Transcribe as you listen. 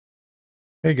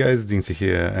Hey guys, DinXy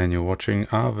here, and you're watching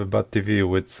Bad TV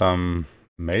with some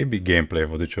maybe gameplay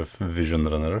footage of Vision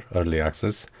Runner Early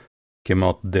Access. Came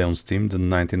out today on Steam the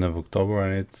 19th of October,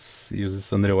 and it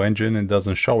uses Unreal Engine. It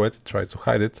doesn't show it, tries to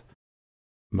hide it,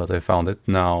 but I found it.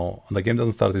 Now, the game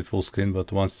doesn't start in full screen,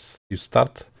 but once you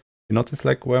start, you notice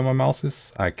like where my mouse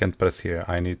is? I can't press here.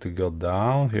 I need to go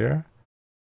down here,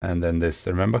 and then this.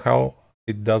 Remember how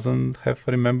it doesn't have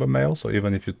remember mail? So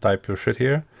even if you type your shit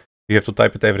here, you have to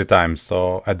type it every time.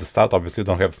 So at the start, obviously, you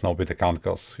don't have Snowbit account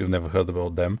because you've never heard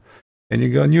about them. And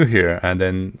you go new here, and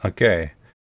then, okay,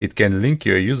 it can link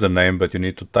your username, but you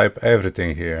need to type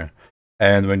everything here.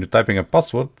 And when you're typing a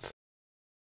password,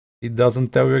 it doesn't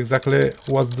tell you exactly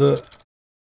what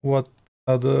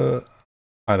are the,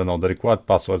 I don't know, the required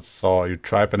passwords. So you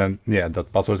type, and then, yeah,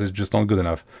 that password is just not good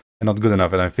enough. And not good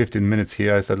enough. And then 15 minutes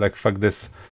here, I said, like, fuck this.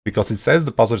 Because it says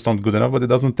the password is not good enough, but it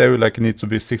doesn't tell you like it needs to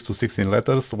be 6 to 16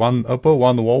 letters, one upper,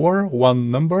 one lower, one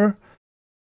number,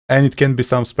 and it can be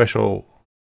some special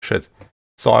shit.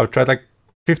 So I've tried like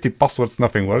 50 passwords,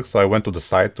 nothing works. So I went to the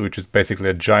site, which is basically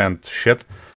a giant shit,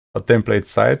 a template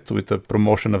site with a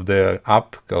promotion of their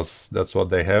app, because that's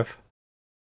what they have,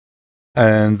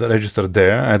 and register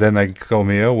there. And then I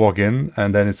come here, log in,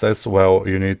 and then it says, well,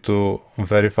 you need to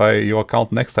verify your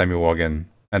account next time you log in.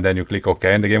 And then you click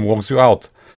OK, and the game logs you out.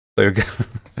 So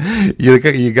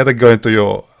you gotta go into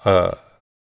your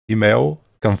email,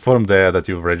 confirm there that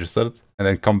you've registered, and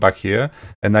then come back here.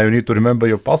 And now you need to remember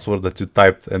your password that you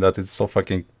typed and that it's so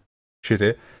fucking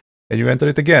shitty. And you enter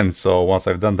it again. So once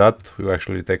I've done that, we will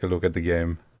actually take a look at the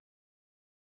game.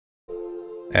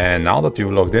 And now that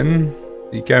you've logged in,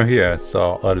 you came here.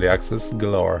 So early access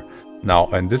galore. Now,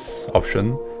 in this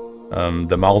option,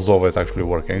 the mouse over is actually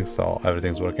working, so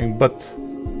everything's working. But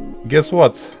guess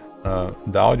what?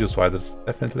 The audio sliders,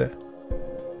 definitely.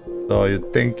 So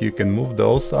you think you can move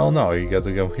those? Oh no, you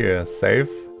gotta go here. Save?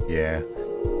 Yeah.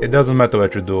 It doesn't matter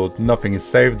what you do, nothing is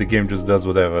saved, the game just does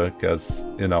whatever, because,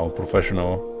 you know,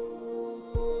 professional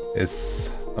is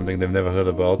something they've never heard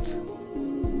about.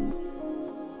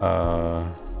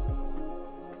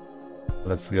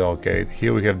 Let's go. Okay,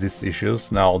 here we have these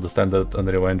issues. Now the standard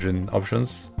Unreal Engine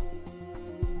options.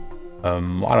 I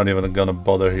don't even gonna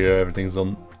bother here, everything's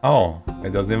on. Oh,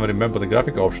 it doesn't even remember the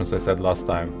graphic options I said last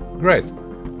time. Great.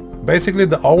 Basically,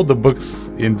 all the bugs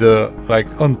in the like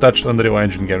untouched Unreal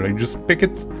Engine game, you just pick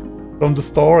it from the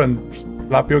store and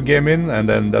slap your game in, and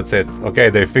then that's it.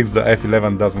 Okay, they fixed the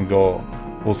F11 doesn't go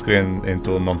full screen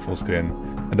into non-full screen,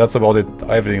 and that's about it.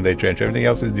 Everything they change, everything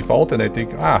else is default, and I think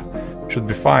should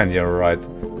be fine. Yeah, right.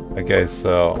 Okay,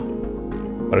 so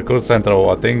Record Central,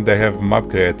 I think they have map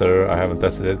creator. I haven't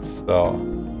tested it, so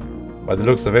by the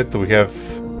looks of it, we have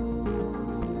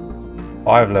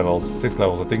 5 levels, 6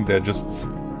 levels. I think they're just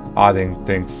adding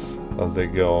things as they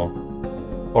go.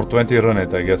 420 run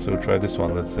it, I guess we'll try this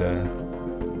one. Let's see.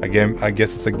 I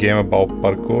guess it's a game about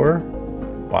parkour.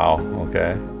 Wow,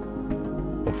 okay.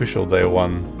 Official day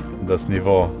 1, das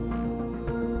Niveau.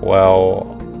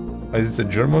 Well, is it a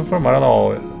German firm? I don't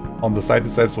know. On the site it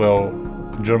says, well,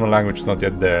 German language is not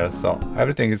yet there, so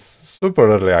everything is super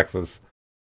early access.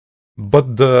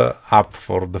 But the app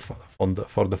for the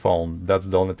phone, that's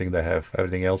the only thing they have.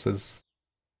 Everything else is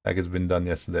like it's been done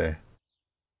yesterday.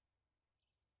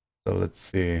 So let's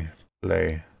see.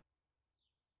 Play.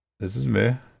 This is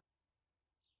me.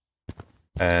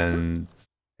 And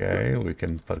okay, we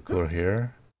can parkour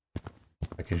here.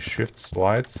 I can shift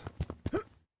swipe.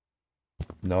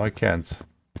 No, I can't.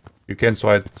 You can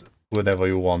swipe whenever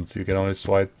you want. You can only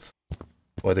swipe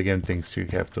what the game thinks you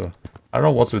have to. I don't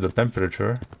know what's with the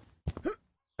temperature.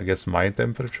 I guess my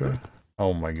temperature.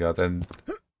 Oh my god, and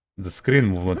the screen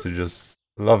movements are just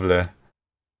lovely. I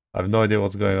have no idea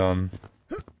what's going on.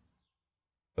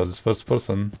 Because it's first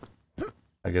person.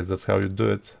 I guess that's how you do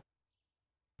it.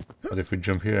 But if we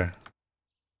jump here?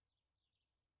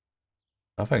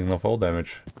 Nothing, no fall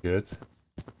damage. Good.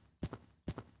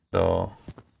 So,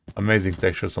 amazing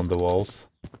textures on the walls.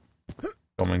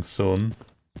 Coming soon.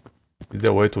 Is there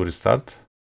a way to restart?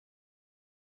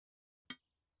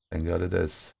 Thank god it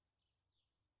is.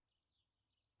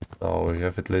 So we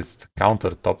have at least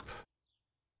countertop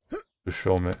to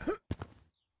show me.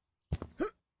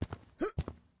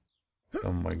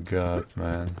 Oh my god,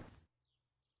 man.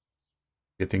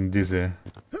 Getting dizzy.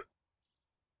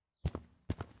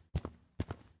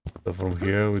 So from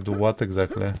here we do what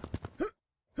exactly?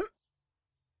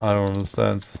 I don't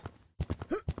understand.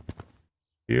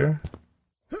 Here.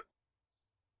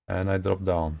 And I drop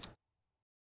down.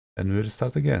 And we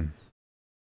restart again.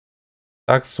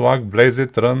 Attack, swag, blaze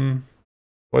it, run.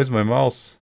 Where's my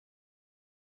mouse?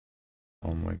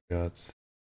 Oh my god.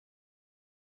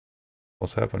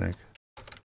 What's happening?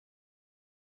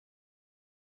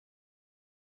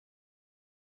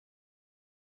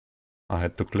 I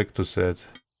had to click to see it.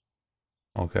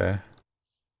 Okay.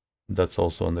 That's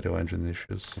also Unreal Engine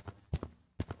issues.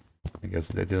 I guess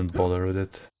they didn't bother with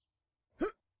it.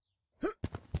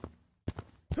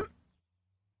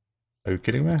 Are you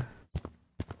kidding me?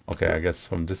 Okay, I guess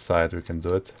from this side we can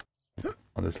do it.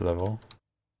 On this level.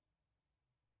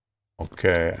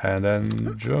 Okay, and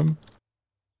then jump.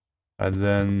 And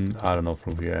then, I don't know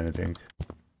from here anything.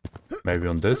 Maybe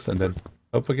on this and then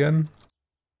up again.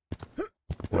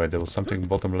 Wait, there was something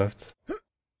bottom left.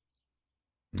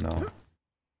 No.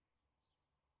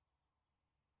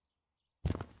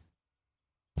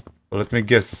 Well, let me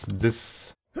guess.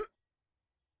 This...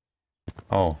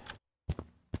 Oh.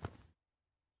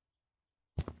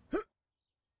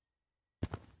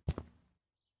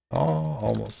 Oh,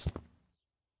 almost.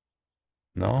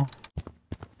 No?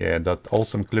 Yeah, that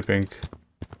awesome clipping.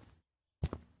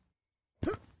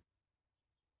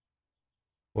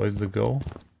 Where's the goal?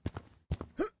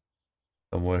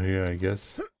 Somewhere here, I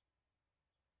guess.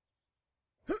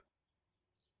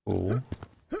 Cool.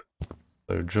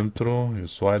 So you jump through, you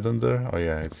slide under. Oh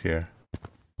yeah, it's here.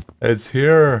 It's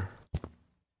here!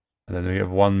 And then we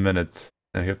have 1 minute.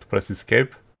 And you have to press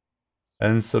escape.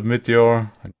 And submit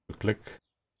your... click.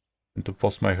 And to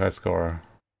post my high score.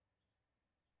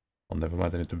 Oh, never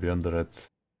mind, I need to be under it.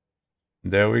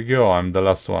 There we go, I'm the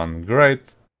last one.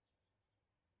 Great!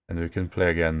 And we can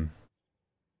play again.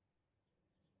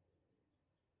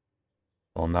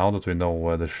 Well, now that we know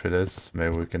where the shit is,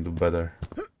 maybe we can do better.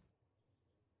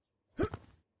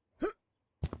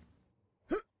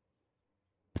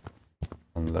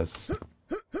 Unless...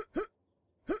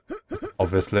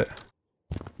 Obviously,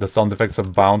 the sound effects are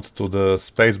bound to the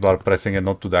spacebar pressing and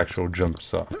not to the actual jump,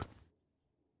 so...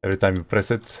 Every time you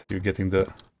press it, you're getting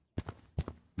the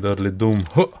early doom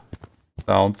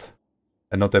sound.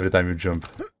 And not every time you jump.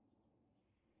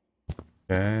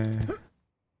 Okay...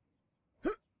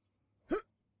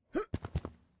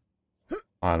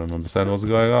 I don't understand what's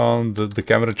going on. The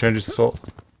camera changes so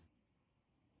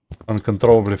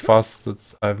uncontrollably fast that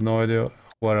I have no idea.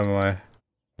 Where am I?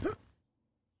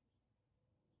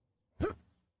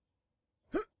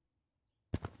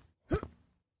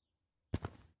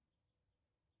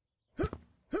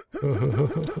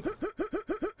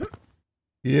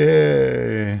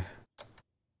 Yay!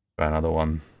 Another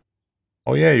one.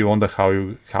 Oh yeah, you wonder how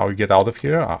you get out of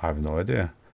here? I have no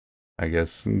idea. I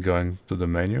guess going to the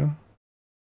menu.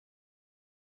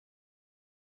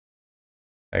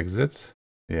 Exit?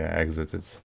 Yeah, exit it.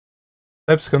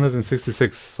 Steps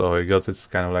 166, so I got it's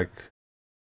kind of like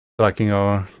tracking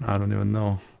our, I don't even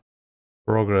know,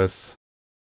 progress.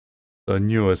 The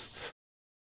newest.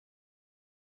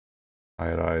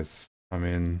 High rise. I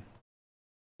mean,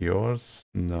 yours?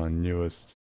 No,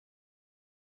 newest.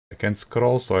 I can't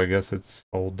scroll, so I guess it's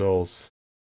all those.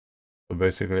 So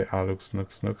basically, Alex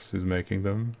Nux is making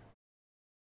them.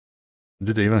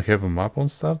 Did they even have a map on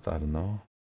start? I don't know.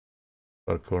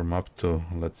 Parkour map 2,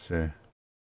 let's see.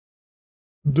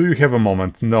 Do you have a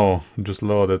moment? No, just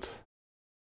load it.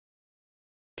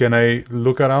 Can I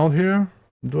look around here?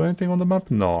 Do anything on the map?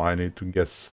 No, I need to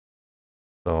guess.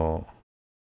 So,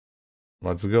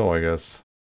 let's go, I guess.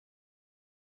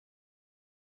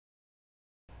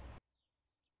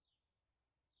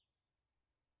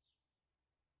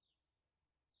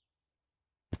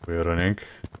 We're running.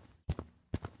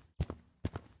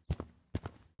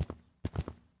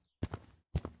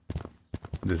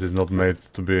 This is not made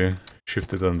to be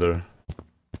shifted under.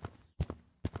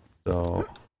 So,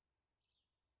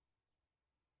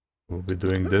 we'll be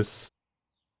doing this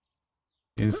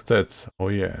instead. Oh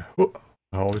yeah.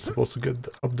 How are we supposed to get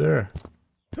up there?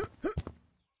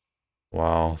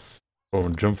 Wow. Oh,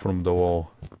 jump from the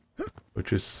wall.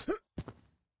 Which is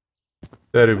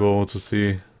terrible to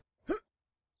see.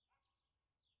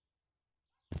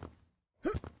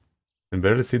 You can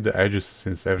barely see the edges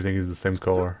since everything is the same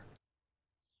color.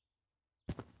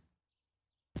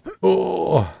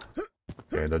 Oh!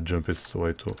 Okay, that jump is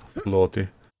way too floaty.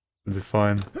 It'll be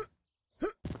fine.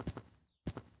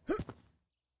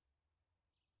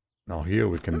 Now here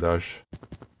we can dash.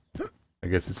 I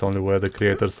guess it's only where the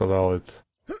creators allow it.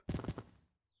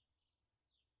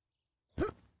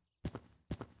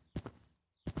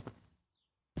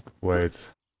 Wait.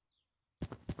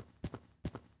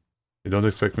 You don't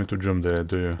expect me to jump there,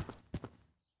 do you?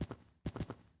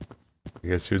 I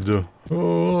guess you do.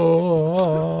 Oh!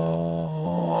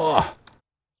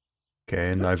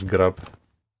 Okay, nice grab.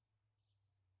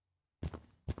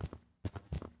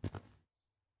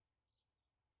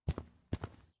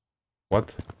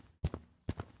 What?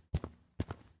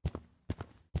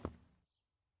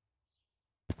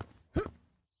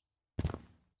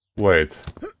 Wait.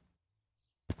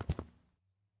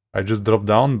 I just dropped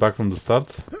down back from the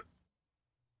start.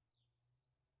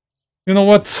 You know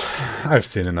what? I've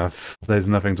seen enough. There's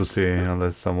nothing to see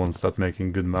unless someone starts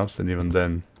making good maps, and even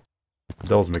then,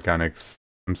 those mechanics,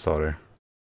 I'm sorry.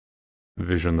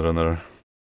 Vision Runner.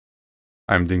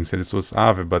 I'm DinXy, this was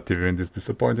Avibad TV in this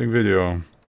disappointing video.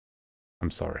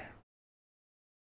 I'm sorry.